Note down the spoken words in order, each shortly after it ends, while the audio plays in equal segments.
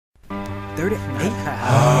38?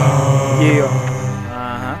 Yeah.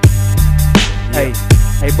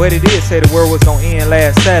 Hey, buddy did say the world was gonna end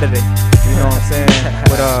last Saturday. You know what I'm saying?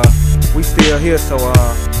 But we still here, so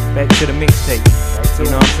back to the mixtape. You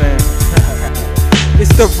know what I'm saying? It's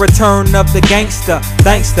the return of the gangster,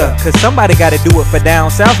 thankster. Cause somebody gotta do it for down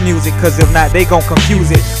south music. Cause if not, they gon' confuse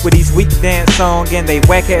it with these weak dance songs and they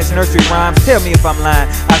whack ass nursery rhymes. Tell me if I'm lying,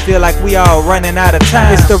 I feel like we all running out of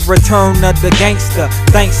time. It's the return of the gangster,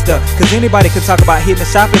 thankster. Cause anybody can talk about hitting the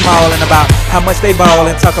shopping mall and about how much they ball,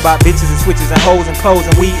 and talk about bitches and switches and hoes and clothes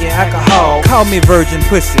and weed and alcohol. Call me virgin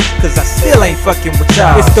pussy, cause I still ain't fucking with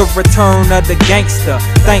y'all. It's the return of the gangster,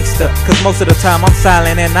 thankster. Cause most of the time I'm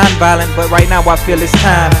silent and non-violent, but right now I feel it's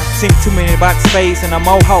time. Seen too many box face and I'm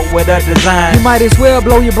all hot with a design. You might as well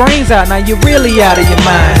blow your brains out, now you're really out of your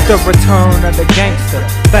mind. It's the return of the gangster,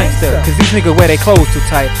 thankster. Cause these niggas wear their clothes too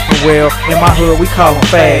tight. And well, in my hood we call them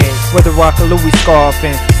fags. Whether rock a Louis scarf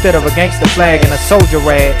instead of a gangster flag and a soldier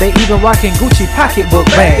rag. They even rocking Gucci pocketbook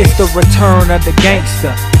bags. It's the return of the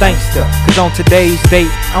gangster, thankster. Cause on today's date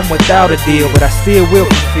I'm without a deal, but I still will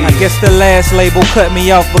fulfill. I guess the last label cut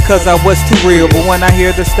me off because I was too real. But when I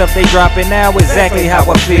hear the stuff they dropping now, exactly how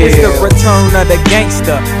I feel. It's the return of the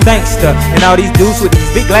gangster, thankster. And all these dudes with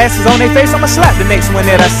these big glasses on their face, I'ma slap the next one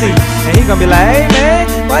that I see. And he gonna be like, hey man,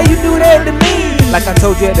 why you do that to me? Like I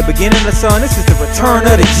told you at the beginning of the song, this is the return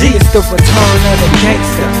of the G. It's the return of the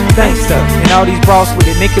gangster, thankster. And all these bras with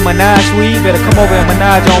the Nicki Minaj weed better come over and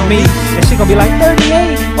menage on me. And she gonna be like,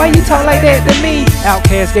 38, why you talk like that to me?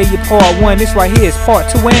 Outkast gave you part 1, this right here is part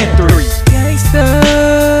 2 and 3. Gangster.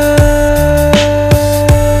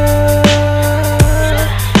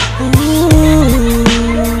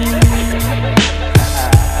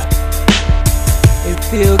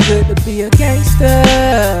 Feel good to be a gangster.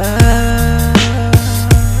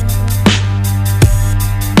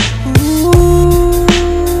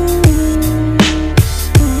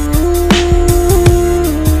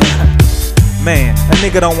 Man, a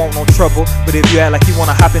nigga don't want no trouble, but if you act like you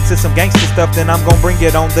wanna hop into some gangster stuff, then I'm gon' bring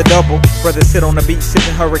it on the double. Brother sit on the beach,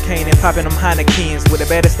 sipping hurricane and popping them Heinekens with the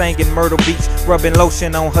baddest thing in Myrtle Beach, rubbing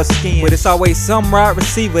lotion on her skin. But it's always some wide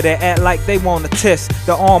receiver that act like they wanna test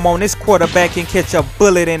the arm on this quarterback and catch a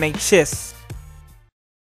bullet in their chest.